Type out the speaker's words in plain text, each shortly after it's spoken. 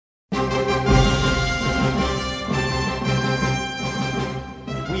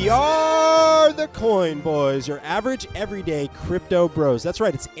are the Coin Boys, your average, everyday crypto bros. That's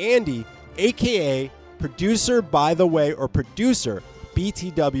right, it's Andy, a.k.a. Producer By The Way, or Producer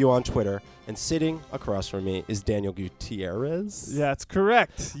BTW on Twitter. And sitting across from me is Daniel Gutierrez. Yeah, that's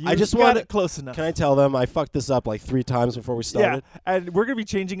correct. I just got it close enough. Can I tell them I fucked this up like 3 times before we started? Yeah, and we're gonna be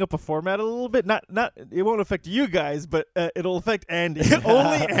changing up a format a little bit. Not it won't affect you guys, but it'll affect Andy.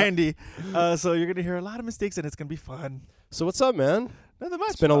 Only Andy. So you're gonna hear a lot of mistakes, and it's gonna be fun. So what's up, man? Nothing much.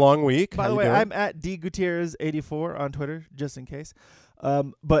 It's been a long week. By How the you way, doing? I'm at dgutierrez84 on Twitter, just in case.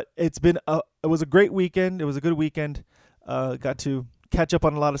 But it was a great weekend. It was a good weekend. Got to catch up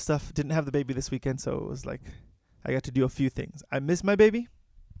on a lot of stuff. Didn't have the baby this weekend, so it was like I got to do a few things. I miss my baby,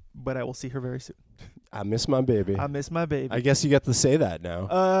 but I will see her very soon. I miss my baby. I miss my baby. I guess you get to say that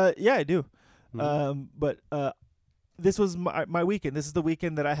now. Yeah, I do. Mhm. But this was my weekend. This is the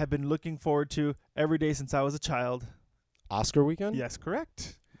weekend that I have been looking forward to every day since I was a child. Oscar weekend? Yes,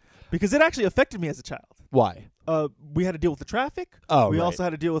 correct. Because it actually affected me as a child. Why? We had to deal with the traffic. Oh, we right. also had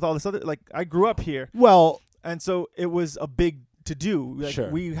to deal with all this other. Like, I grew up here, Well, and so it was a big to do. Like, Sure.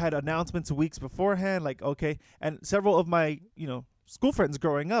 we had announcements weeks beforehand. Like, okay, and several of my school friends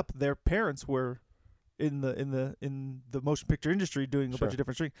growing up, their parents were in the motion picture industry doing a Sure. bunch of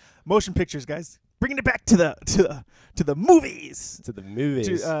different things. Motion pictures, guys, bringing it back to the movies. to the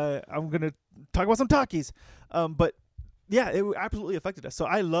movies. I'm gonna talk about some talkies, but yeah, it absolutely affected us. So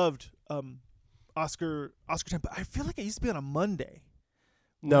I loved Oscar time, but I feel like it used to be on a Monday.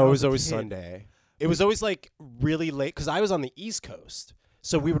 No, I it was was a always kid. Sunday. It was always like really late because I was on the East Coast.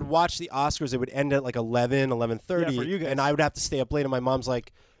 So we would watch the Oscars. It would end at like 11, 11:30. Yeah, for you guys. And I would have to stay up late. And my mom's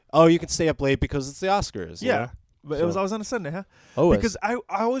like, oh, you can stay up late because it's the Oscars. you Yeah, know? but So- it was always on a Sunday, huh? Always. Because I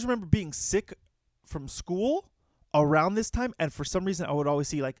always remember being sick from school around this time, and for some reason I would always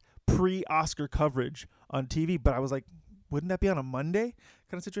see like pre-Oscar coverage on TV. But I was like, wouldn't that be on a Monday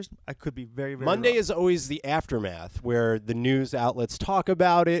kind of situation? I could be very, very Monday wrong. is always the aftermath where the news outlets talk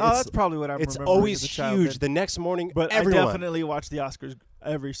about it. Oh, it's that's probably what I'm it's remembering always as a child huge. then. The next morning, But everyone. I definitely watched the Oscars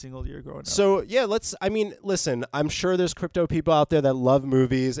every single year growing up. So, yeah, listen, I'm sure there's crypto people out there that love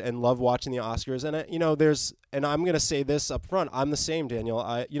movies and love watching the Oscars. And, and I'm going to say this up front. I'm the same,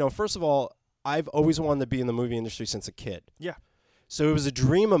 Daniel. First of all, I've always wanted to be in the movie industry since a kid. Yeah. So it was a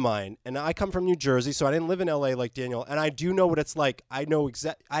dream of mine. And I come from New Jersey, so I didn't live in L.A. like Daniel. And I do know what it's like. I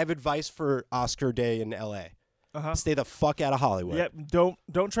have advice for Oscar Day in L.A. Uh-huh. Stay the fuck out of Hollywood. Yep.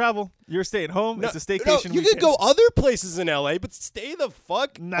 Don't travel. You're staying home. It's a staycation. No, you could go other places in LA, but stay the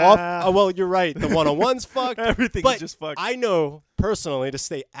fuck Nah. off. Oh, well, you're right. The 101's fucked. Everything's but just fucked. I know personally to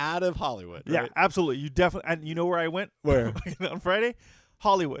stay out of Hollywood. Yeah, right? absolutely. You definitely. And you know where I went? Where? On Friday?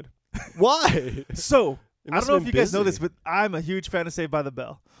 Hollywood. Why? So It I must don't know have if you been guys know busy. this, but I'm a huge fan of Saved by the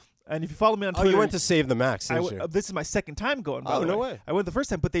Bell. And if you follow me on Oh, Twitter, you went to Save the Max, didn't you? this is my second time going. By Oh, the no way. way. I went the first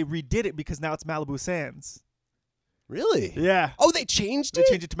time, but they redid it because now it's Malibu Sands. Really? Yeah, Oh, they changed they it?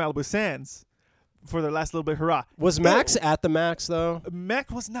 changed it to Malibu Sands for their last little bit. Hurrah! Was Max at the Max, though?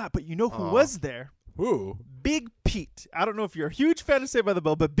 Mac was not, but you know who Aw. was there? Who? Big Pete. I don't know if you're a huge fan of Saved by the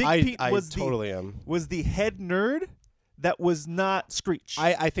Bell, but Big Pete I was totally am. the head nerd that was not Screech.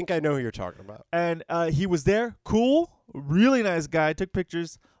 I think I know who you're talking about. And he was there, cool, really nice guy, took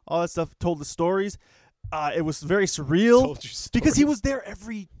pictures, all that stuff, told the stories. It was very surreal Told you because he stories. was there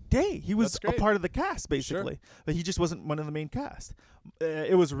every day. He was That's a great. part of the cast, basically, but he just wasn't one of the main cast.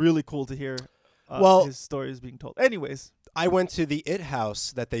 It was really cool to hear his stories being told. Anyways, I went to the It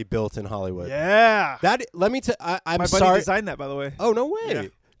House that they built in Hollywood. yeah. Let me tell I'm My buddy sorry. designed that, by the way. Oh, no way. Yeah.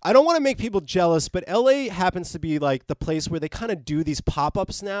 I don't want to make people jealous, but LA happens to be like the place where they kind of do these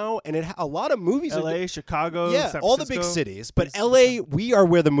pop-ups now, and a lot of movies L.A., Chicago, yeah, San all the big Francisco. cities. But Big LA, we are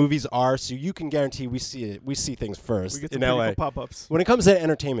where the movies are, so you can guarantee we see it. We see things first We get in some LA pretty cool pop-ups. when it comes to the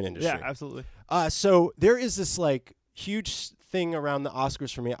entertainment industry. Yeah, absolutely. So there is this like huge thing around the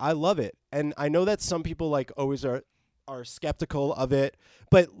Oscars for me. I love it, and I know that some people like always are skeptical of it.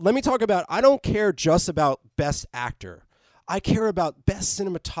 But let me talk about. I don't care just about Best Actor. I care about best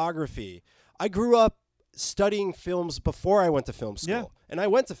cinematography. I grew up studying films before I went to film school, Yeah. and I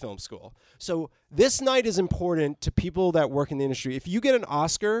went to film school. So this night is important to people that work in the industry. If you get an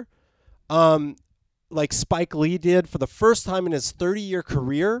Oscar, like Spike Lee did for the first time in his 30-year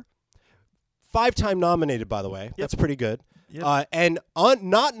career, 5-time nominated, by the way. That's pretty good. Yep. And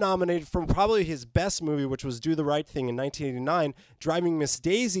not nominated from probably his best movie, which was Do the Right Thing in 1989. Driving Miss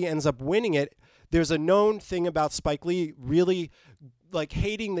Daisy ends up winning it. There's a known thing about Spike Lee really like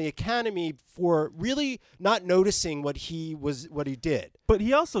hating the Academy for really not noticing what he did. But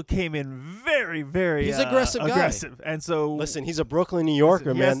he also came in very, very He's aggressive guy. aggressive. And so Listen, he's a Brooklyn, New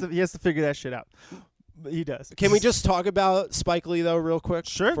Yorker, he man. he has to figure that shit out. He does. Can we just talk about Spike Lee though, real quick?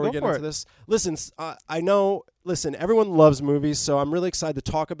 Sure, before we go get for into it. this. Listen, I know. Listen, everyone loves movies, so I'm really excited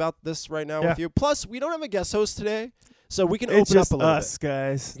to talk about this right now with you. Plus, we don't have a guest host today, so we can It's open just up a little us, bit.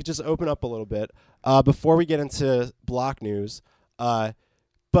 guys. We can just open up a little bit before we get into block news.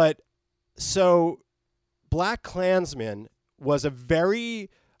 But so, Black Klansman was a very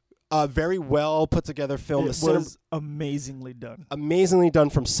well put together film. It was amazingly done. Amazingly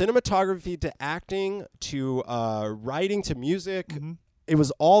done, from cinematography to acting to writing to music. Mm-hmm. It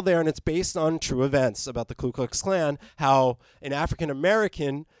was all there, and it's based on true events about the Ku Klux Klan, how an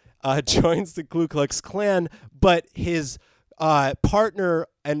African-American joins the Ku Klux Klan, but his partner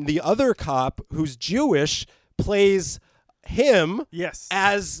and the other cop, who's Jewish, plays him Yes.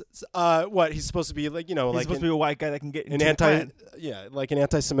 as what he's supposed to be, like, He's like supposed to be a white guy that can get into an the Klan. like an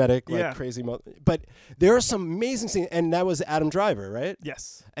anti-Semitic, like Yeah. crazy. But there are some amazing scenes, and that was Adam Driver, right?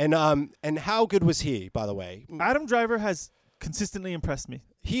 Yes. And how good was he, by the way? Adam Driver has consistently impressed me.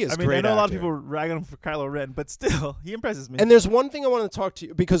 He is I mean, great I know a lot of actor. people rag on him for Kylo Ren, but still, he impresses me. And there's one thing I want to talk to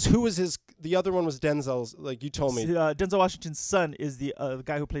you, because who was the other one was Denzel's, like you told me. Denzel Washington's son is the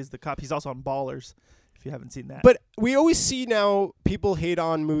guy who plays the cop. He's also on Ballers, if you haven't seen that. But we always see now people hate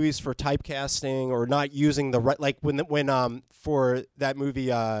on movies for typecasting or not using the right, like when for that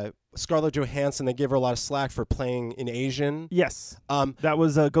movie Scarlett Johansson, they give her a lot of slack for playing an Asian. Yes. That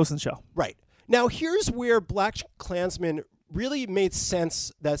was Ghost in the Shell. Right. Now here's where Black Klansman really made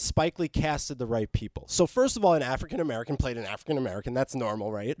sense, that Spike Lee casted the right people. So first of all, an African-American played an African-American. That's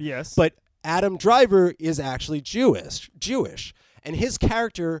normal, right? Yes. But Adam Driver is actually Jewish. And his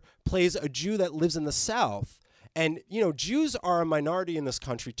character plays a Jew that lives in the South. And, Jews are a minority in this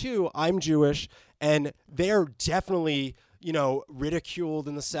country, too. I'm Jewish, and they're definitely, ridiculed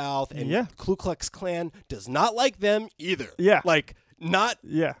in the South. And Ku Klux Klan does not like them either. Yeah. Like, not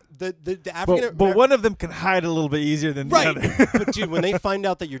yeah. the African... But one of them can hide a little bit easier than the other. But, dude, when they find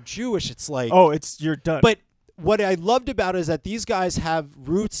out that you're Jewish, it's like... Oh, you're done. But what I loved about it is that these guys have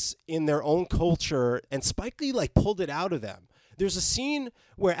roots in their own culture, and Spike Lee, like, pulled it out of them. There's a scene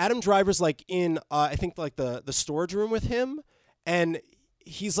where Adam Driver's, like, in, I think, like, the storage room with him, and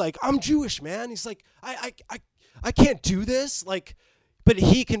he's like, I'm Jewish, man. He's like, I can't do this. Like, but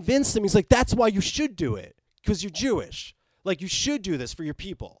he convinced him. He's like, that's why you should do it, because you're Jewish. Like, you should do this for your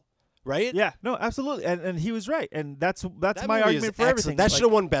people, right? Yeah, no, absolutely, and he was right, and that's That my movie argument is for everything. excellent. That should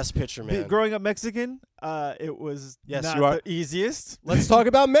have won Best Picture, man. Growing up Mexican, it was Yes, not you are. the easiest. Let's talk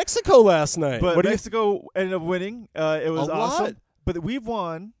about Mexico last night. But What do you Mexico ended up winning. It was A awesome. lot. But we've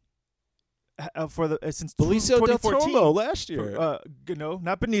won since Benicio del 2014. Toro last year. No,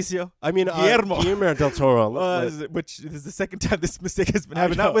 not Benicio. I mean, Guillermo. del Toro. Which is the second time this mistake has been I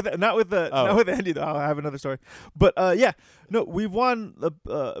happening. know. Not with Andy though. I'll have another story. But we've won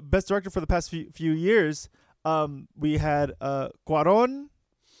the best director for the past few years. We had Cuarón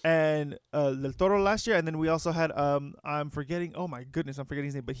and Del Toro last year, and then we also had I'm forgetting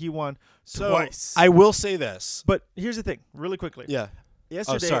his name, but he won twice. I will say this. But here's the thing, really quickly. Yeah.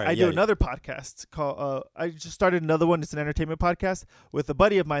 Yesterday, sorry. I Yeah, do another podcast called. I just started another one. It's an entertainment podcast with a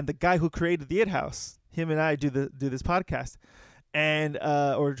buddy of mine, the guy who created the It House. Him and I do this podcast, and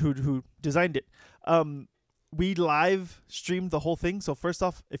or who designed it. We live streamed the whole thing. So first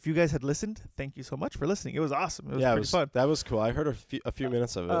off, if you guys had listened, thank you so much for listening. It was awesome. It was pretty fun. That was cool. I heard a few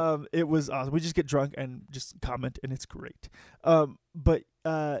minutes of it. It was awesome. We just get drunk and just comment, and it's great. But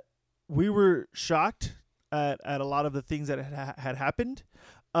we were shocked at a lot of the things that had happened.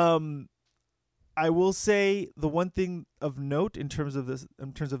 I will say the one thing of note in terms of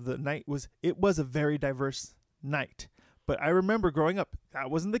the night was it was a very diverse night. But I remember growing up, that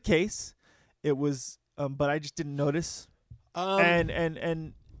wasn't the case. It was, but I just didn't notice. And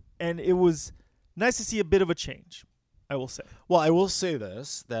it was nice to see a bit of a change, I will say. Well, I will say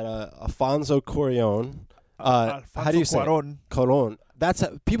this, that Alfonso Cuarón, how do you say Cuarón. Cuarón. That's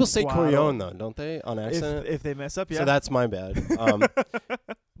people say Cuarón. Cuarón though, don't they? On accident. If they mess up, yeah. So that's my bad.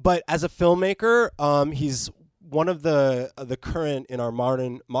 But as a filmmaker, he's one of the current in our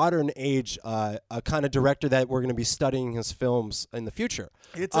modern age a kind of director that we're going to be studying his films in the future.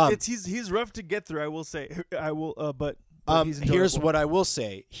 He's rough to get through, I will say. But he's here's enjoyable. what I will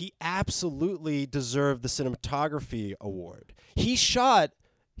say. He absolutely deserved the cinematography award.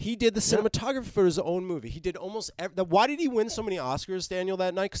 He did the cinematography for his own movie. He did almost why did he win so many Oscars, Daniel,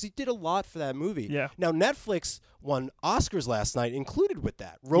 that night? Because he did a lot for that movie. Yeah. Now, Netflix won Oscars last night, included with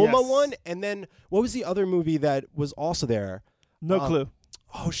that. Roma won, and then what was the other movie that was also there? No clue.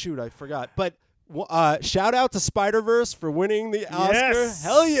 Oh, shoot, I forgot. But Shout out to Spider-Verse for winning the Oscar. Yes.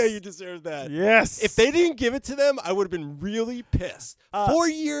 Hell yeah, you deserve that. Yes. If they didn't give it to them, I would have been really pissed. 4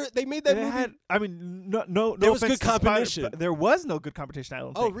 years they made that movie. No. There was offense good to Spider- competition. but there was no good competition. I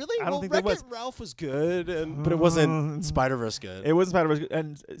don't Oh think. really? I don't Well, think there was. Wreck-It Ralph was good, but it wasn't Spider-Verse good. It was Spider-Verse,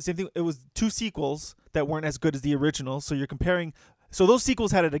 and same thing. It was 2 sequels that weren't as good as the original. So you're comparing. So those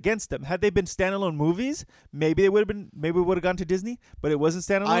sequels had it against them. Had they been standalone movies, maybe it would have been. Maybe it would have gone to Disney, but it wasn't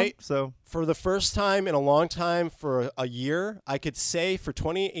standalone. So for the first time in a long time, for a year, I could say for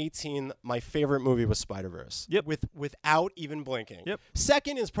 2018, my favorite movie was Spider-Verse. Yep. Without even blinking. Yep.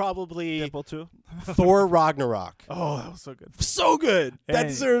 Second is probably Deadpool 2. Thor Ragnarok. Oh, that was so good. So good. That And-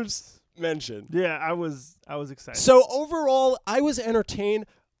 deserves mention. Yeah, I was excited. So overall, I was entertained.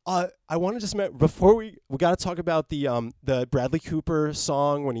 I want to just before we got to talk about the Bradley Cooper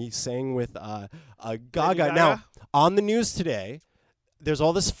song when he sang with Gaga. Now on the news today, there's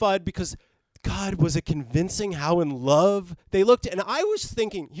all this FUD because God, was it convincing how in love they looked? And I was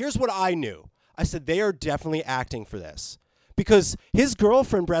thinking, here's what I knew. I said they are definitely acting for this because his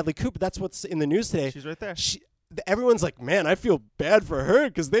girlfriend Bradley Cooper. That's what's in the news today. She's right there. Everyone's like, man, I feel bad for her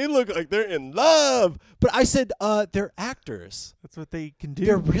because they look like they're in love. But I said, they're actors. That's what they can do.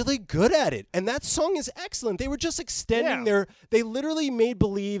 They're really good at it. And that song is excellent. They were just extending they literally made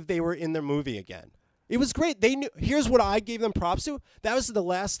believe they were in their movie again. It was great. They knew. Here's what I gave them props to. That was the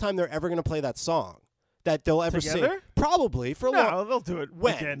last time they're ever going to play that song that they'll ever sing. Together? Probably for a long. No, they'll do it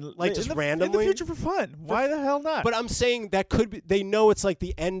When? again. Like, just in randomly? in the future for fun. Why the hell not? But I'm saying that could be. They know it's like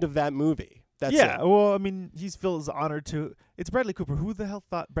the end of that movie. That's yeah, it. well, I mean, he feels honored to. It's Bradley Cooper. Who the hell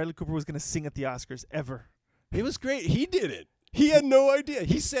thought Bradley Cooper was going to sing at the Oscars ever? It was great. He did it. He had no idea.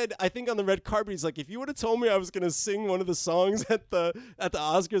 He said, I think on the red carpet, he's like, if you would have told me I was going to sing one of the songs at the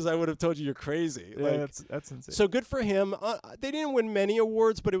Oscars, I would have told you you're crazy. Yeah, Like, that's insane. so good for him. They didn't win many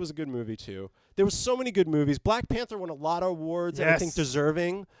awards, but it was a good movie too. There was so many good movies. Black Panther won a lot of awards, and I think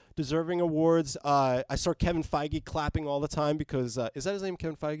deserving awards. I saw Kevin Feige clapping all the time because is that his name,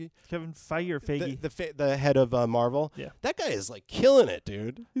 Kevin Feige? Kevin Feige or Feige? The head of Marvel. Yeah. That guy is like killing it,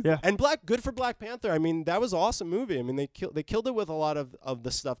 dude. Yeah. And good for Black Panther. I mean, that was an awesome movie. I mean, they killed it with a lot of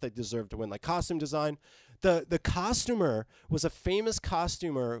the stuff they deserved to win, like costume design. The costumer was a famous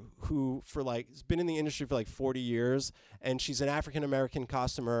costumer who has been in the industry for like 40 years, and she's an African American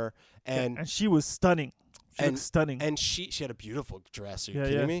costumer, and she was stunning. She looked stunning. And she had a beautiful dress. Are you Yeah,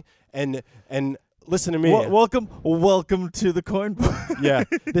 kidding yeah. me? And listen to me. Welcome to the coin. Yeah,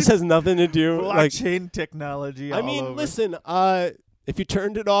 this has nothing to do blockchain technology. I mean, listen. If you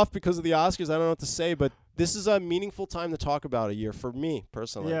turned it off because of the Oscars, I don't know what to say, but this is a meaningful time to talk about a year for me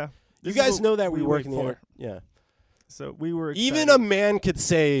personally. Yeah. You guys know that we work in the air. Yeah. So we were excited. Even a man could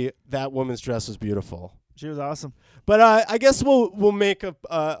say that woman's dress was beautiful. She was awesome. But I guess we'll make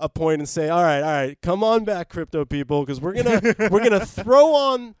a point and say, all right, come on back, crypto people, because we're gonna throw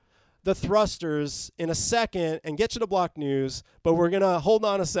on the thrusters in a second and get you to Block News. But we're gonna hold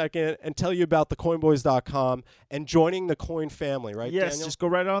on a second and tell you about thecoinboys.com and joining the Coin family, right? Yes, Daniel? just go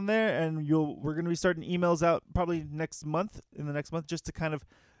right on there, and we're gonna be starting emails out probably next month. In the next month, just to kind of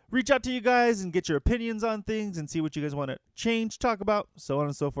reach out to you guys and get your opinions on things and see what you guys want to change, talk about, so on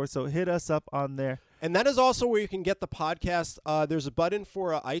and so forth. So hit us up on there. And that is also where you can get the podcast. There's a button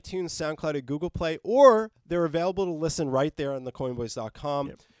for iTunes, SoundCloud, and Google Play, or they're available to listen right there on thecoinboys.com.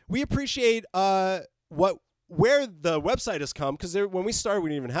 Yep. We appreciate where the website has come, because when we started, we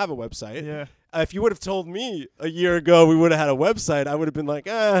didn't even have a website. Yeah. If you would have told me a year ago we would have had a website, I would have been like,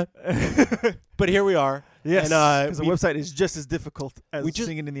 But here we are. Yes, and because the website is just as difficult as we just-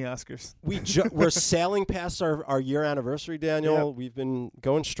 singing in the Oscars. We're sailing past our year anniversary, Daniel. Yep. We've been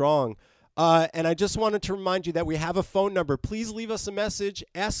going strong. And I just wanted to remind you that we have a phone number. Please leave us a message,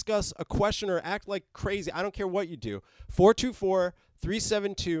 ask us a question, or act like crazy. I don't care what you do.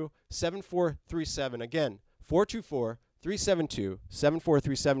 424-372-7437. Again,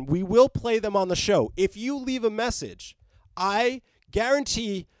 424-372-7437. We will play them on the show. If you leave a message, I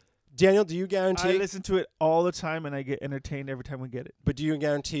guarantee... Daniel, do you guarantee? I listen to it all the time, and I get entertained every time we get it. But do you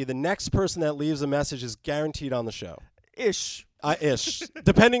guarantee the next person that leaves a message is guaranteed on the show? Ish. Ish.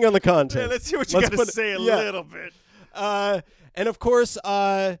 Depending on the content. Yeah, let's hear what you got to say a little bit. And of course,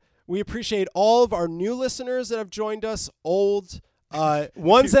 we appreciate all of our new listeners that have joined us, old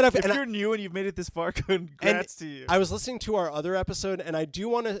ones that have... If you're new and you've made it this far, congrats to you. I was listening to our other episode, and I do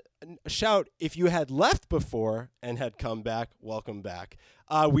want to shout, if you had left before and had come back, welcome back.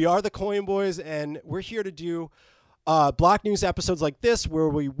 We are the Coin Boys, and we're here to do Block News episodes like this, where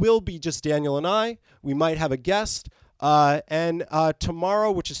we will be just Daniel and I. We might have a guest. And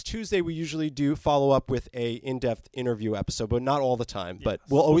tomorrow, which is Tuesday, we usually do follow up with a in-depth interview episode, but not all the time. Yeah. But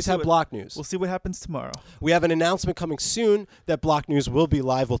So we'll always see have what- block news. We'll see what happens tomorrow. We have an announcement coming soon that block news will be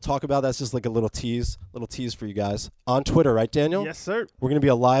live. We'll talk about that. That's just like a little tease for you guys on Twitter, right, Daniel? Yes, sir. We're gonna be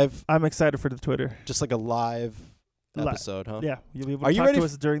a live, I'm excited for the Twitter. just like a live Li- episode, huh? Yeah, you'll be able Are to you talk ready to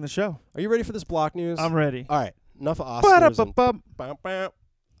f- us during the show. Are you ready for this block news? I'm ready. All right. Enough of Oscars. and- Ba-da-ba-bum. Bam, bam.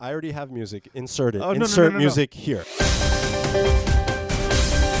 I already have music. Insert it. Oh, no, no, Insert no, no, no. music here.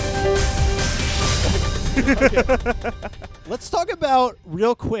 Let's talk about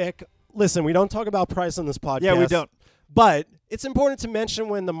real quick. Listen, we don't talk about price on this podcast. Yeah, we don't. But it's important to mention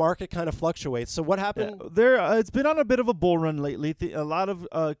when the market kind of fluctuates. So what happened? It's been on a bit of a bull run lately. A lot of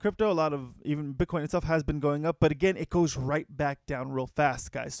crypto, a lot of even Bitcoin itself has been going up, but again, it goes right back down real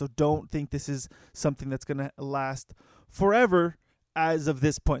fast, guys. So don't think this is something that's going to last forever as of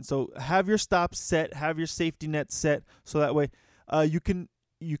this point. So have your stops set, have your safety net set, so that way you can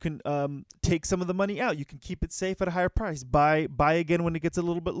take some of the money out. You can keep it safe at a higher price. Buy again when it gets a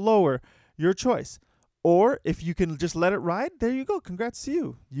little bit lower. Your choice. Or if you can just let it ride, there you go. Congrats to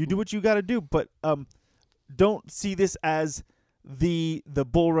you. You do what you got to do, but don't see this as the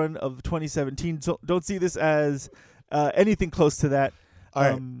bull run of 2017. So don't see this as anything close to that, All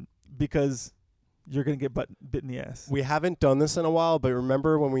right. because you're gonna get bit in the ass. We haven't done this in a while, but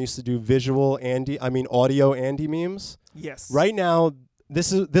remember when we used to do audio Andy memes? Yes. Right now,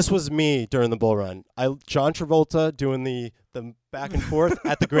 this was me during the bull run. John Travolta doing the back and forth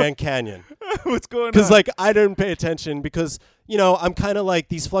at the Grand Canyon. What's going on? Because I didn't pay attention because I'm kind of like,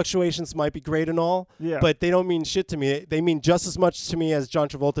 these fluctuations might be great and all, Yeah. but they don't mean shit to me. They mean just as much to me as John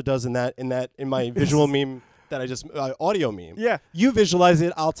Travolta does in my visual meme that I just audio meme. Yeah. You visualize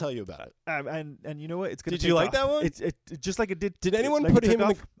it, I'll tell you about it. And you know what? It's gonna. Did you take like off. that one? It just like it did. Did anyone like put it took him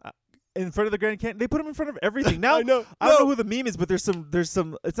in off, in front of the Grand Canyon? They put him in front of everything. Now I know. I don't know who the meme is, but there's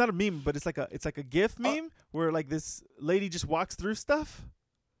some. It's not a meme, but it's like a GIF meme where like this lady just walks through stuff.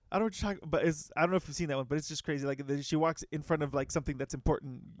 I don't know what you're talking, but I don't know if you've seen that one, but it's just crazy. Like she walks in front of like something that's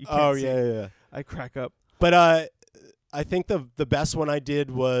important. You can't see. Yeah. I crack up. But I think the best one I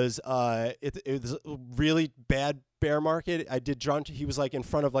did was it was a really bad bear market. I did John. He was like in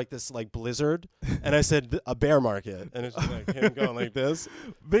front of like this like blizzard, and I said a bear market, and it's just like him going like this.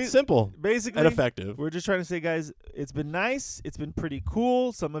 Simple Basically, and effective. We're just trying to say, guys, it's been nice. It's been pretty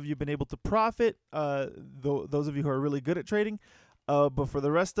cool. Some of you have been able to profit. Those of you who are really good at trading. But for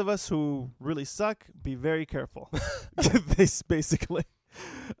the rest of us who really suck, be very careful. This basically.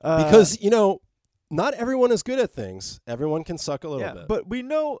 Because, not everyone is good at things. Everyone can suck a little bit. But we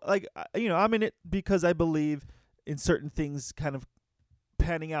know, like, I'm in it because I believe in certain things kind of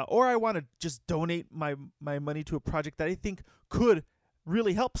panning out. Or I want to just donate my money to a project that I think could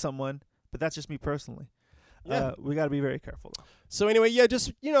really help someone. But that's just me personally. Yeah. We got to be very careful, though. So anyway,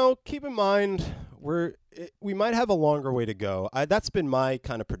 just, keep in mind we might have a longer way to go. That's been my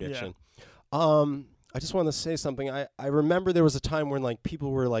kind of prediction. I just want to say something. I remember there was a time when like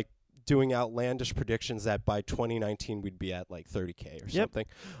people were like doing outlandish predictions that by 2019 we'd be at like 30K or something.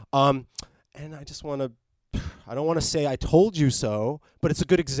 And I just want to I don't want to say I told you so, but it's a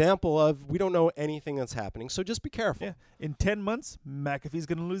good example of we don't know anything that's happening. So just be careful. Yeah. In 10 months, McAfee's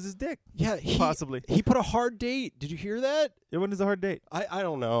going to lose his dick. Yeah, possibly. He put a hard date. Did you hear that? Yeah, when is a hard date? I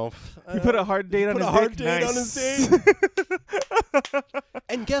don't know. He put a hard date on his dick? Put a hard date Nice. on his date.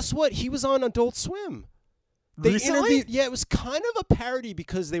 And guess what? He was on Adult Swim. They Recently? interviewed. Yeah, it was kind of a parody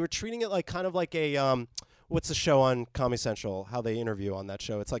because they were treating it like kind of like a what's the show on Comedy Central? How they interview on that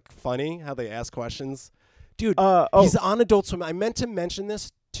show? It's like funny how they ask questions. Dude, he's on Adult Swim. I meant to mention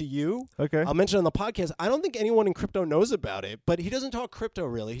this to you. Okay. I'll mention it on the podcast. I don't think anyone in crypto knows about it, but he doesn't talk crypto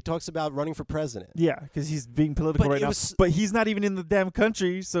really. He talks about running for president. Yeah, because he's being political But right it now. was- But he's not even in the damn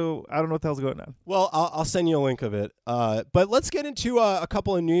country, so I don't know what the hell's going on. Well, I'll send you a link of it. But let's get into a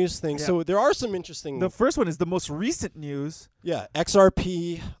couple of news things. Yeah. So there are some interesting. The first one is the most recent news.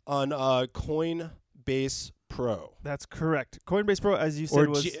 XRP on Coinbase Pro. That's correct. Coinbase Pro, as you said, Or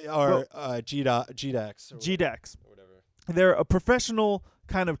was GDAX. GDAX. Or whatever. They're a professional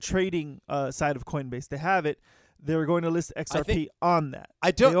kind of trading side of Coinbase. They have it. They're going to list XRP on that.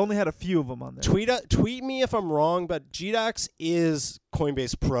 They only had a few of them on there. Tweet me if I'm wrong, but GDAX is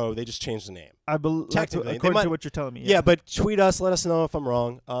Coinbase Pro. They just changed the name. I believe, Technically, according to what you're telling me. Yeah, but tweet us. Let us know if I'm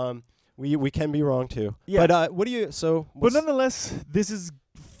wrong. We can be wrong too. Yeah. But what do you? So. But nonetheless, this is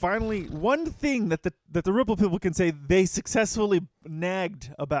finally one thing that the Ripple people can say they successfully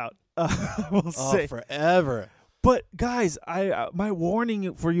nagged about. We'll say forever. But guys, my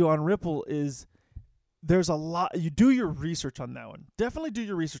warning for you on Ripple is there's a lot. You do your research on that one. Definitely do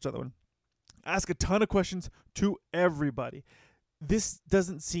your research on that one. ask a ton of questions to everybody. This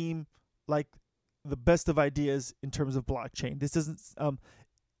doesn't seem like the best of ideas in terms of blockchain. This doesn't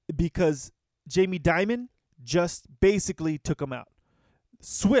because Jamie Dimon just basically took them out.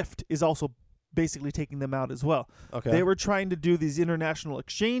 Swift is also basically taking them out as well. Okay. They were trying to do these international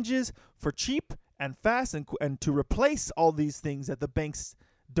exchanges for cheap and fast and to replace all these things that the banks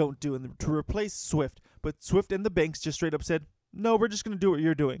don't do and to replace Swift. But Swift and the banks just straight up said, no, we're just going to do what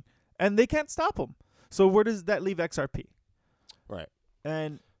you're doing. And they can't stop them. So where does that leave XRP? Right.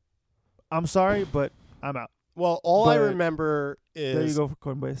 And I'm sorry, but I'm out. Well, all I But remember is There you go for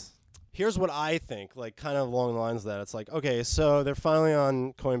Coinbase. here's what I think, like kind of along the lines of that. It's like, okay, so they're finally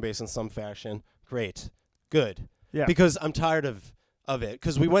on Coinbase in some fashion. Great. Good. Yeah. Because I'm tired of it.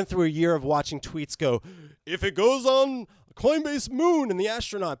 Because we went through a year of watching tweets go, if it goes on Coinbase moon and the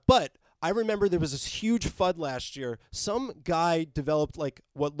astronaut. But I remember there was this huge FUD last year. Some guy developed like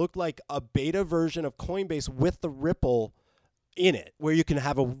what looked like a beta version of Coinbase with the Ripple in it, where you can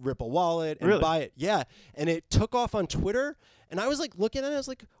have a Ripple wallet and Really? buy it. Yeah. And it took off on Twitter. And I was like looking at it, I was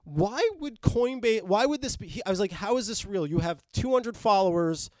like, why would Coinbase, why would this be? I was like, how is this real? You have 200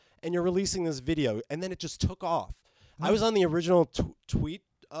 followers and you're releasing this video. And then it just took off. I was on the original tweet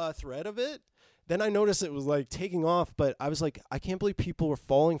thread of it. Then I noticed it was like taking off, but I was like, I can't believe people were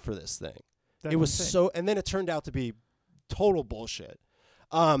falling for this thing. That's it was insane. so, and then it turned out to be total bullshit.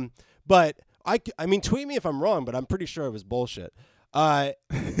 But I mean, tweet me if I'm wrong, but I'm pretty sure it was bullshit.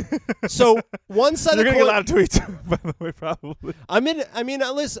 So one side You're of going to get a lot of tweets, by the way, probably.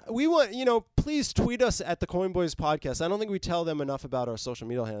 listen, we want, please tweet us at the Coinboys podcast. I don't think we tell them enough about our social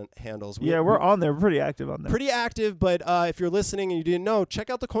media handles. Yeah, we're on there. We're pretty active on there. Pretty active, but if you're listening and you didn't know, check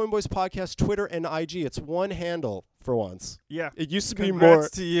out the Coinboys podcast, Twitter and IG. It's one handle for once. Yeah. It used to be Congrats more.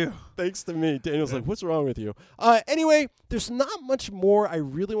 to you. Thanks to me. Daniel's like, what's wrong with you? Anyway, there's not much more I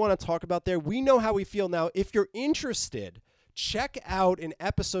really want to talk about there. We know how we feel now. If you're interested, check out an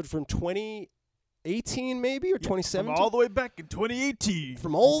episode from 2018 maybe or 2017. From all the way back in 2018.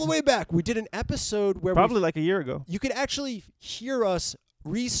 From all the way back. We did an episode where Probably like a year ago. you could actually hear us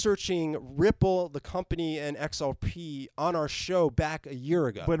researching Ripple, the company, and XRP on our show back a year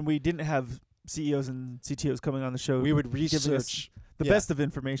ago. When we didn't have CEOs and CTOs coming on the show. We would giving us research the best of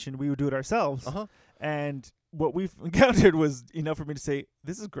information. We would do it ourselves. Uh-huh. And what we've encountered was enough for me to say,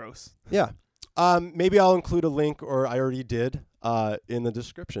 this is gross. Yeah. Maybe I'll include a link, or I already did, in the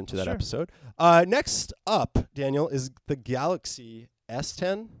description to that Sure. episode. Next up, Daniel, is the Galaxy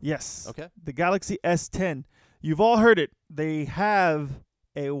S10. Yes. Okay. The Galaxy S10. You've all heard it. They have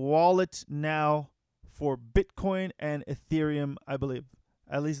a wallet now for Bitcoin and Ethereum, I believe.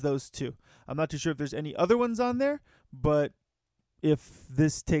 At least those two. I'm not too sure if there's any other ones on there, but if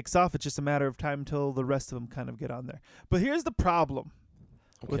this takes off, it's just a matter of time until the rest of them kind of get on there. But here's the problem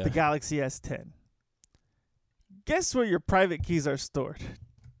with the Galaxy S10. Guess where your private keys are stored?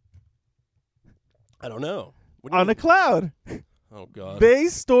 I don't know. What do you On a mean? s Oh, God. They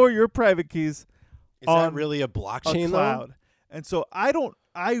store your private keys Is on that really a blockchain, a cloud. And so I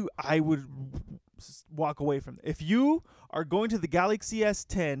would walk away from it. If you are going to the Galaxy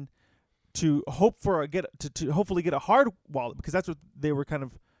S10 to hope for to hopefully get a hard wallet, because that's what they were kind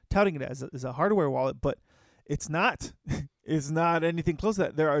of touting it as a hardware wallet, but it's not. It's not anything close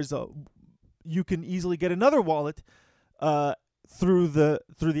to that. You can easily get another wallet through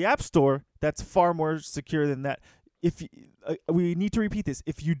the App Store that's far more secure than that. We need to repeat this.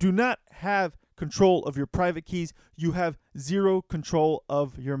 If you do not have control of your private keys, you have zero control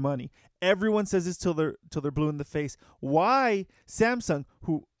of your money. Everyone says this till they're blue in the face. Why Samsung,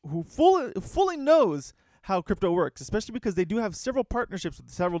 who fully knows how crypto works, especially because they do have several partnerships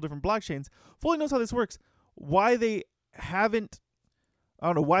with several different blockchains, fully knows how this works. Why they haven't, I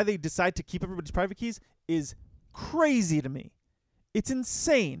don't know, why they decide to keep everybody's private keys is crazy to me. It's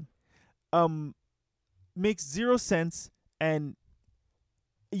insane. Makes zero sense. And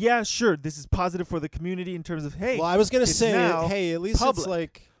yeah, sure, this is positive for the community in terms of, hey, Well, I was going to it's say, now hey, at least public. it's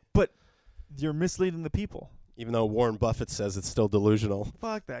like, but you're misleading the people. even though Warren Buffett says it's still delusional.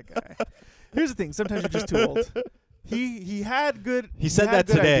 Fuck that guy. Here's the thing. Sometimes you're just too old. He had good. He said had that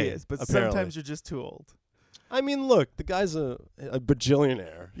good today, ideas, but apparently. sometimes you're just too old. I mean, look, the guy's a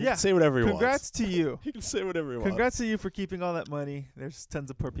bajillionaire. He Yeah. can say whatever he Congrats wants. to you. He can say whatever he wants. Congrats to you for keeping all that money. There's tons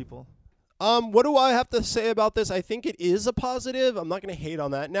of poor people. What do I have to say about this? I think it is a positive. I'm not going to hate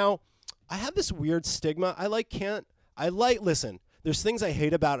on that. Now, I have this weird stigma. Listen, there's things I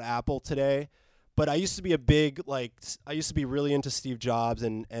hate about Apple today, but I used to be I used to be really into Steve Jobs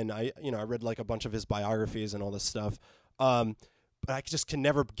and I read like a bunch of his biographies and all this stuff. But I just can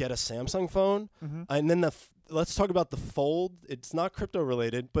never get a Samsung phone. Mm-hmm. And then let's talk about the Fold. It's not crypto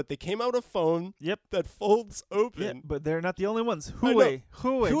related, but they came out a phone Yep. that folds open. Yeah, but they're not the only ones. I know.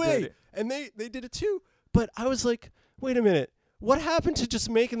 Huawei did it. And they did it too. But I was like, wait a minute. What happened to just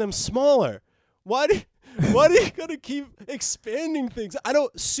making them smaller? Why do you gotta keep expanding things?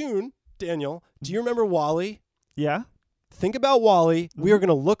 Soon, Daniel, do you remember Wall-E? Yeah. Think about Wall-E. We are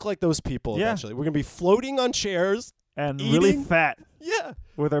gonna look like those people Yeah. eventually. We're gonna be floating on chairs. And Eating? really fat Yeah.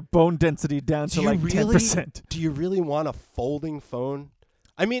 with our bone density down to like 10%. Do you really want a folding phone?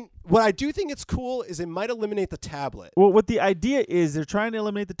 I mean, what I do think it's cool is it might eliminate the tablet. Well, what the idea is, they're trying to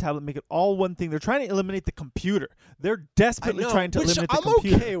eliminate the tablet, make it all one thing. They're trying to eliminate the computer. They're desperately trying to which eliminate the I'm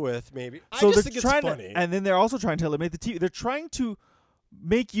computer. okay with, maybe. So I just they're think it's trying funny. to, and then they're also trying to eliminate the TV. They're trying to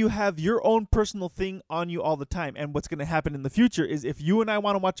make you have your own personal thing on you all the time. And what's going to happen in the future is, if you and I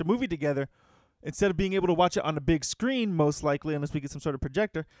want to watch a movie together, instead of being able to watch it on a big screen, most likely, unless we get some sort of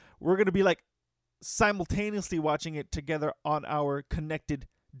projector, we're going to be like simultaneously watching it together on our connected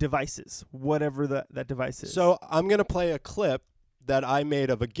devices, whatever that device is. So I'm going to play a clip that I made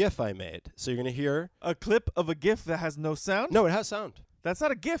of a GIF I made. So you're going to hear. A clip of a GIF that has no sound? No, it has sound. That's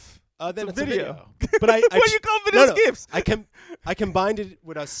not a GIF. Then it's it's a video. But I What do you call videos GIFs? I combined it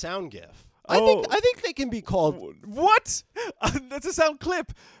with a sound GIF. Oh. I think they can be called. What? That's a sound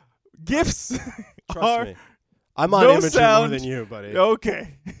clip. GIFs Trust are me. I'm on no imagery sound. more than you, buddy.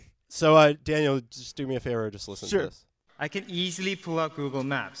 Okay. So Daniel, just do me a favor. Just listen Sure. to this. I can easily pull out Google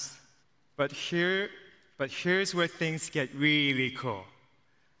Maps, but here's where things get really cool.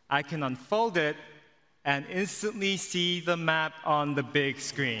 I can unfold it and instantly see the map on the big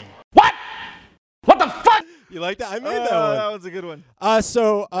screen. You like that? I made that one. That was a good one.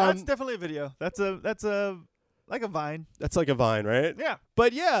 So That's definitely a video. That's a like a Vine. that's like a Vine, right? Yeah.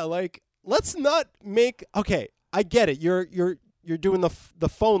 But yeah, like let's not make. Okay, I get it. You're doing the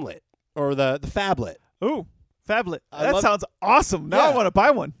phonelet or the phablet. Ooh, phablet. I That love- sounds awesome. Now I Yeah. want to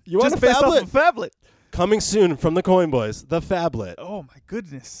buy one. You want Just a based off phablet? of phablet. Coming soon from the Coin Boys, the phablet. Oh my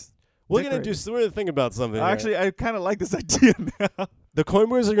goodness. We're gonna Decorated. we're gonna think about something. here. Actually, I kind of like this idea now. The Coin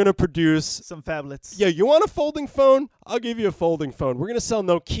Boys are gonna produce. Some phablets. Yeah, you want a folding phone? I'll give you a folding phone. We're gonna sell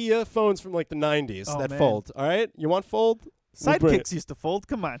Nokia phones from like the 90s Oh, that man. fold. All right, you want fold? We'll bring it. Sidekicks used to fold.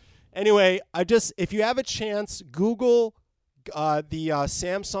 Come on. Anyway, if you have a chance, Google the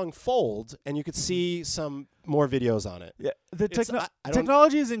Samsung Fold, and you could see some more videos on it. Yeah. The It's- I don't-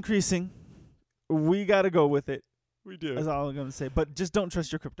 technology is increasing. We got to go with it. We do. That's all I'm going to say. But just don't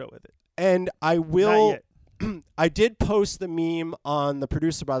trust your crypto with it. And I Not will. yet. I did post the meme on the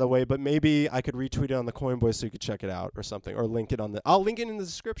producer, by the way, but maybe I could retweet it on the Coin Boys so you could check it out or something, or link it on the. I'll link it in the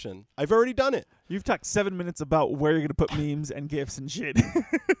description. I've already done it. You've talked 7 minutes about where you're going to put memes and GIFs and shit.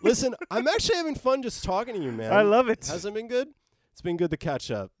 Listen, I'm actually having fun just talking to you, man. I love it. Hasn't it been good? It's been good to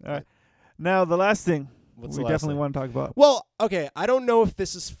catch up. All right. Now, the last thing What's we the last definitely thing? want to talk about. Well, okay. I don't know if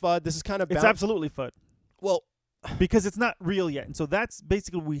this is FUD. This is kind of It's absolutely FUD. well. Because it's not real yet. And so that's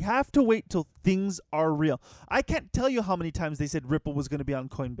basically, we have to wait till things are real. I can't tell you how many times they said Ripple was going to be on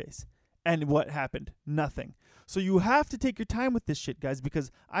Coinbase. And what happened? Nothing. So you have to take your time with this shit, guys, because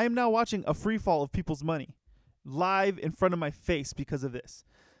I am now watching a free fall of people's money live in front of my face because of this.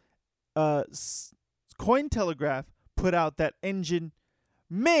 Cointelegraph put out that Engine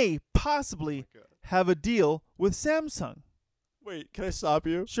may possibly have a deal with Samsung. Wait, can I stop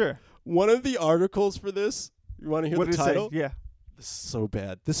you? Sure. One of the articles for this. You want to hear What the did it title? say? Yeah. This is so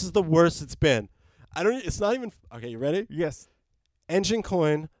bad. This is the worst it's been. It's not even. Okay, you ready? Yes. Engine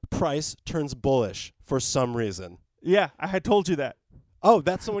coin price turns bullish for some reason. Yeah, I had told you that. Oh,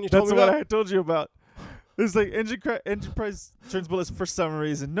 that's the one you That's told me what about? I had told you about. It's like engine price turns bullish for some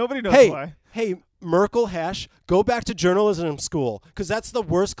reason. Nobody knows Hey, why. hey, Merkel Hash, go back to journalism school because that's the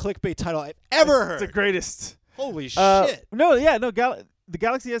worst clickbait title I've ever heard. It's the greatest. Holy shit. No, the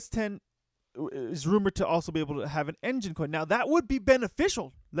Galaxy S10 is rumored to also be able to have an engine coin. Now, that would be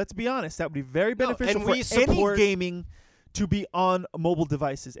beneficial. Let's be honest. That would be very beneficial and for we support- any gaming to be on mobile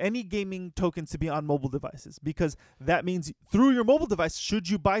devices, any gaming tokens to be on mobile devices, because that means through your mobile device, should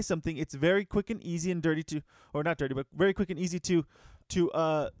you buy something, it's very quick and easy and dirty to, or not dirty, but very quick and easy to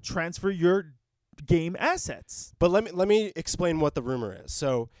transfer your game assets. But let me explain what the rumor is.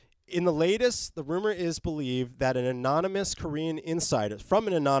 So, in the latest, the rumor is believed that from an anonymous Korean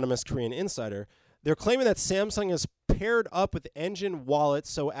insider, they're claiming that Samsung has paired up with Engine Wallet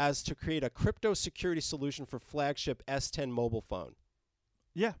so as to create a crypto security solution for flagship S10 mobile phone.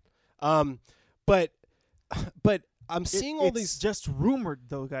 Yeah. But I'm seeing all it's these, just rumored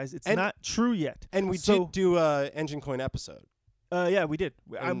though, guys. It's And- not true yet. and we so, did do a Engine Coin episode. Yeah, we did.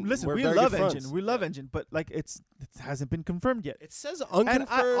 And Listen, we're we very love good Engine. friends. We love Yeah. Engine, but like it hasn't been confirmed yet. It says And unconfirmed.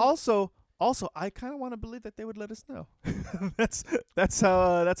 I Also, I kind of want to believe that they would let us know. that's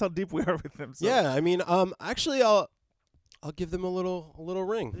how deep we are with them. So. Yeah, I mean, actually, I'll give them a little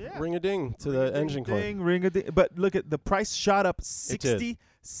ring, Yeah. ring a ding to the engine club. Ring a ding. But look at the price shot up It did.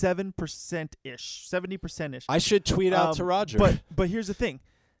 67%-ish, 70%-ish. I should tweet out to Roger. But here's the thing,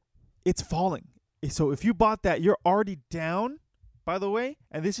 it's falling. So if you bought that, you're already down. By the way,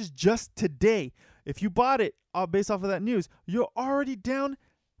 and this is just today. If you bought it based off of that news, you're already down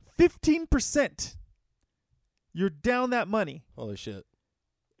 15%. You're down that money Holy shit.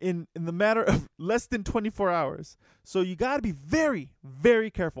 in the matter of less than 24 hours. So you got to be very, very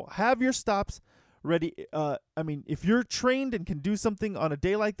careful. Have your stops ready. I mean, if you're trained and can do something on a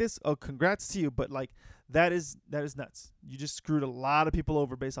day like this, oh, congrats to you. But like that is nuts. You just screwed a lot of people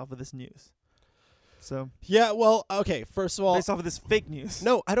over based off of this news. So Yeah, well, okay, first of all, based off of this fake news.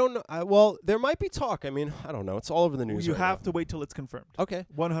 no, I don't know. Well, there might be talk. I mean, I don't know. It's all over the news. You right have now. to wait till it's confirmed. Okay.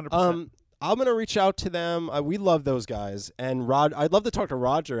 100%. I'm gonna reach out to them. We love those guys, and I'd love to talk to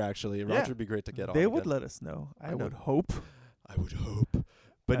Roger. Actually, Roger would be great to get on. They would again. let us know. I know. would hope. I would hope,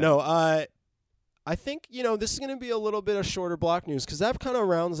 but no. I think this is gonna be a little bit of shorter block news because that kind of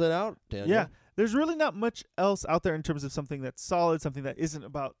rounds it out, Daniel. Yeah, there's really not much else out there in terms of something that's solid, something that isn't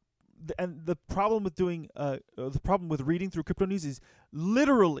about. And the problem with reading through crypto news is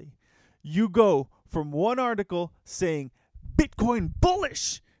literally you go from one article saying Bitcoin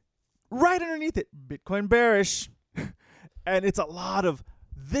bullish, right underneath it Bitcoin bearish, and it's a lot of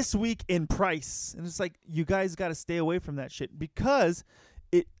this week in price, and it's like you guys got to stay away from that shit because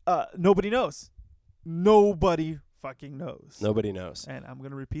it nobody knows. Nobody fucking knows. Nobody knows. And I'm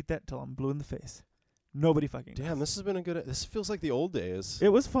gonna repeat that till I'm blue in the face. Nobody fucking knows. Damn, this has been a good. This feels like the old days. It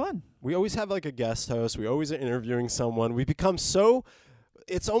was fun. We always have like a guest host. We always are interviewing someone. We become so.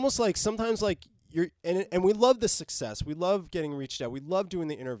 It's almost like sometimes like you're and we love the success. We love getting reached out. We love doing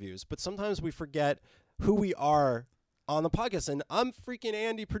the interviews. But sometimes we forget who we are on the podcast. And I'm freaking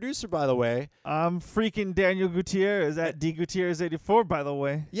Andy, producer, by the way. I'm freaking Daniel Gutierrez at DGutierrez84, by the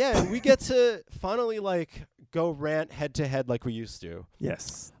way. Yeah, and we get to finally like go rant head to head like we used to.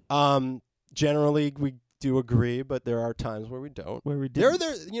 Yes. Generally we do agree, but there are times where we don't. Where we did.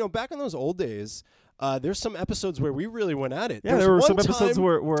 There, back in those old days, there's some episodes where we really went at it. Yeah, there were some episodes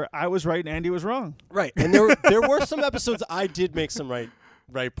where I was right and Andy was wrong. Right, and there were some episodes I did make some right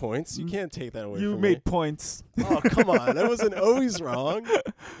points. You can't take that away from me. You made points. Oh, come on. I wasn't always wrong.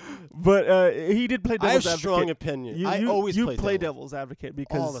 But he did play devil's advocate. I have strong opinion. I always play devil's advocate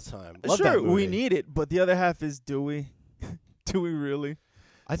because all the time. Love sure, that movie. we need it, but the other half is do we? Do we really?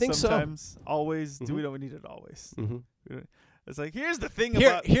 I think sometimes, always. Mm-hmm. Do we? Don't we need it always? Mm-hmm. It's like here's the thing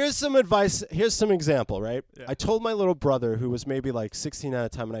about. Here's some advice. Here's some example. Right. Yeah. I told my little brother who was maybe like 16 at a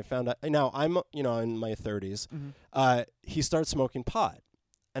time, and I found out. Now I'm in my 30s. Mm-hmm. He started smoking pot,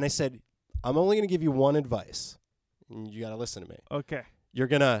 and I said, I'm only going to give you one advice, and you got to listen to me. Okay. You're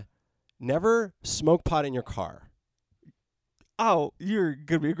gonna never smoke pot in your car. Oh, you're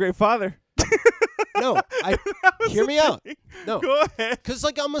gonna be a great father. No, hear me out. No, Go ahead. because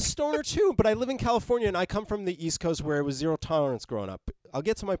like I'm a stoner too, but I live in California and I come from the East Coast where it was zero tolerance growing up. I'll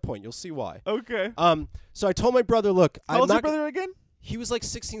get to my point. You'll see why. Okay. So I told my brother, look, How old's your brother again? He was like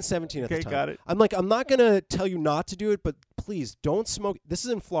 16, 17 at the Okay, time. got it. I'm like, I'm not gonna tell you not to do it, but please don't smoke. This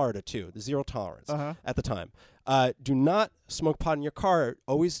is in Florida too. The zero tolerance at the time. Do not smoke pot in your car.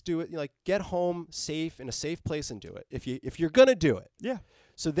 Always do it. Like get home safe in a safe place and do it. If you're gonna do it. Yeah.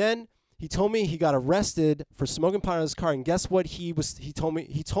 So then he told me he got arrested for smoking pot in his car, and guess what? He told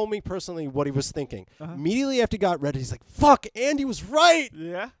me personally what he was thinking. Immediately after he got arrested, he's like, "Fuck, Andy was right."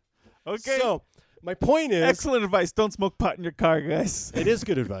 Yeah. Okay. So my point is, excellent advice. Don't smoke pot in your car, guys. it is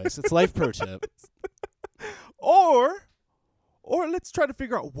good advice. It's life pro tip. Or let's try to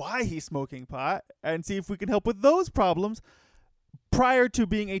figure out why he's smoking pot and see if we can help with those problems prior to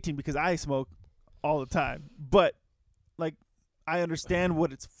being 18, because I smoke all the time. But like I understand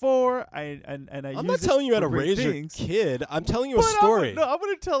what it's for. I'm not telling you how to raise your kid. I'm telling you a story. I'm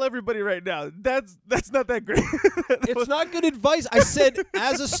going to tell everybody right now. That's not that great. It's not good advice. I said,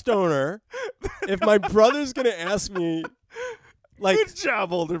 as a stoner, if my brother's gonna ask me, like, good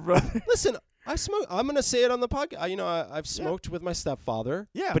job, older brother. Listen, I smoke. I'm gonna say it on the podcast. I've smoked with my stepfather.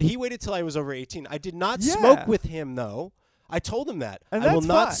 Yeah. But he waited till I was over 18. I did not smoke with him though. I told him that And I will that's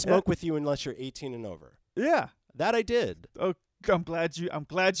not fine. smoke with you unless you're 18 and over. Yeah. That I did. Oh, I'm glad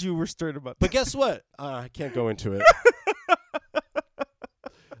you were stern about that. But guess what? I can't go into it.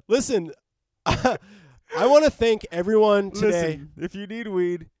 Listen, I want to thank everyone today. Listen, if you need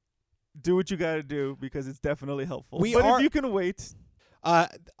weed, do what you got to do because it's definitely helpful. But if you can wait,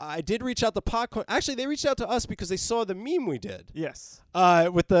 I did reach out to Popcorn. Actually, they reached out to us because they saw the meme we did. Yes.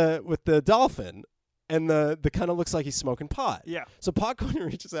 With the dolphin, and the kind of looks like he's smoking pot. Yeah. So Popcorn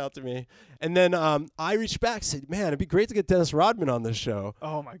reaches out to me, and then I reached back, said, "Man, it'd be great to get Dennis Rodman on this show."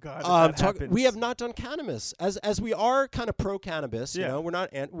 Oh my God. If that happens. We have not done cannabis, as we are kind of pro cannabis. Yeah. You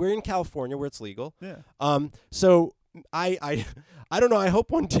know, we're in California where it's legal. Yeah. So I don't know. I hope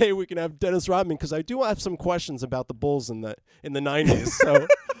one day we can have Dennis Rodman, because I do have some questions about the Bulls in the 90s. So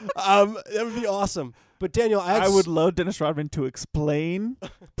that would be awesome. But Daniel, I would love Dennis Rodman to explain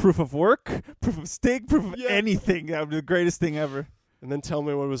proof of work, proof of stake, proof of anything. That would be the greatest thing ever. And then tell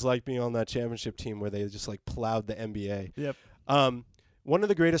me what it was like being on that championship team where they just like plowed the NBA. Yep. One of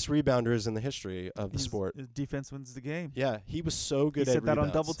the greatest rebounders in the history of the sport. His defense wins the game. Yeah, he was so good He at said that rebounds.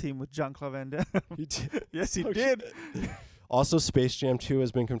 on Double Team with Jean-Claude Van Damme. He did. Yes, he Oh, did. Also, Space Jam 2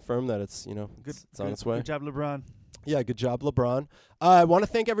 has been confirmed that it's it's on its way. Good job, LeBron. Yeah, good job, LeBron. I want to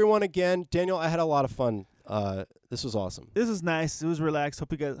thank everyone again. Daniel, I had a lot of fun. This was awesome. This was nice. It was relaxed.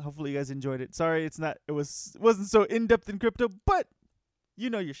 Hopefully you guys enjoyed it. Sorry, wasn't so in depth in crypto, but you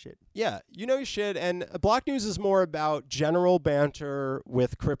know your shit. Yeah, you know you should. And Block News is more about general banter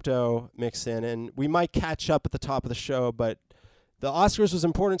with crypto mixed in, and we might catch up at the top of the show, but the Oscars was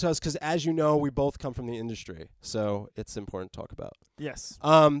important to us because, as you know, we both come from the industry, so it's important to talk about. Yes.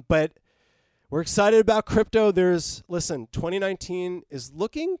 But we're excited about crypto. 2019 is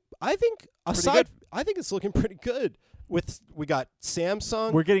looking, I think it's looking pretty good. We got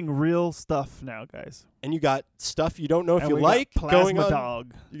Samsung. We're getting real stuff now, guys. And you got stuff you don't know if And you we like got going Plasma on.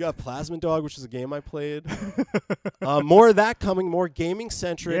 Dog. You got Plasma Dog, which is a game I played. More of that coming, more gaming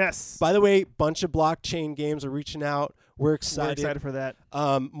centric. Yes. By the way, bunch of blockchain games are reaching out. We're excited. We're excited for that.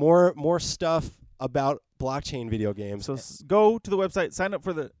 More stuff about blockchain video games. So go to the website, sign up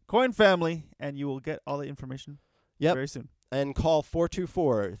for the Coin Family, and you will get all the information very soon. And call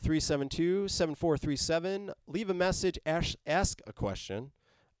 424-372-7437. Leave a message, ask a question.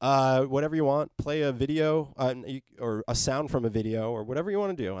 Whatever you want. Play a video or a sound from a video or whatever you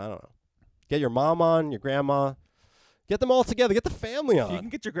want to do. I don't know. Get your mom on, your grandma. Get them all together. Get the family on. If you can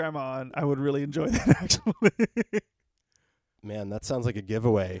get your grandma on, I would really enjoy that, actually. Man, that sounds like a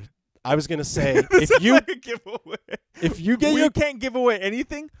giveaway. I was going to say, Like a giveaway. if you get We can't give away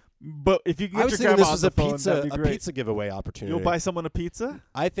anything, but if you can I get was your thinking grandma this was on a the phone, pizza that'd be great. pizza giveaway opportunity. You'll buy someone a pizza?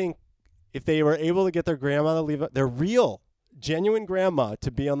 I think if they were able to get their grandma to leave their real, genuine grandma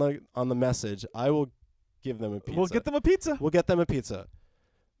to be on the message, I will give them a pizza. We'll get them a pizza. We'll get them a pizza.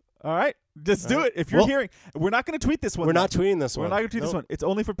 All right. Just do it. If you're hearing, we're not going to tweet this one. We're not tweeting this one. We're not going to tweet this one. It's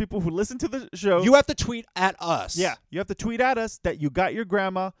only for people who listen to the show. You have to tweet at us. Yeah. You have to tweet at us that you got your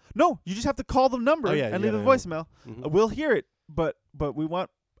grandma. No, you just have to call the number and leave a voicemail. Mhm. We'll hear it, but we want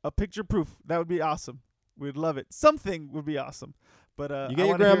a picture proof. That would be awesome. We'd love it. Something would be awesome. But you get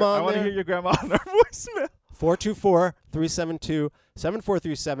your grandma I want to hear your grandma on our voicemail.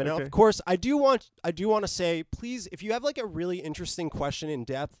 424-372-7437. And Okay. of course, I do want to say, please, if you have like a really interesting question in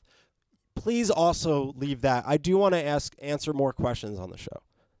depth, please also leave that. I do want to answer more questions on the show.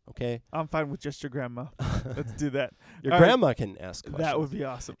 Okay? I'm fine with just your grandma. Let's do that. Your All grandma can ask questions. That would be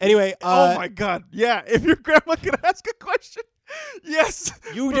awesome. Anyway, oh my God. Yeah. If your grandma can ask a question. Yes.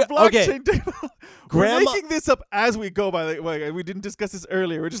 You for do- okay. blockchain table. Grandma- We're making this up as we go, by the way. We didn't discuss this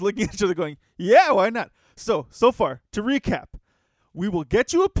earlier. We're just looking at each other going, yeah, why not? So far, to recap, we will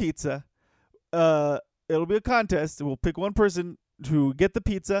get you a pizza. It'll be a contest. We'll pick one person to get the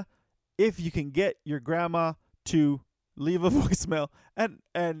pizza if you can get your grandma to leave a voicemail.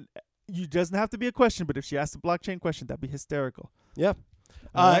 And you doesn't have to be a question, but if she asks a blockchain question, that'd be hysterical. Yeah.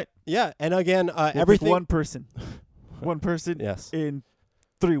 All right. Yeah. And again, We'll everything. pick one person. One person Yes. in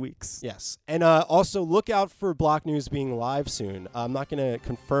 3 weeks. Yes. And also look out for Block News being live soon. I'm not going to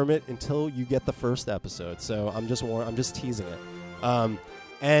confirm it until you get the first episode. So I'm just teasing it.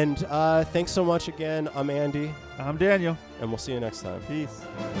 And thanks so much again. I'm Andy. I'm Daniel. And we'll see you next time. Peace.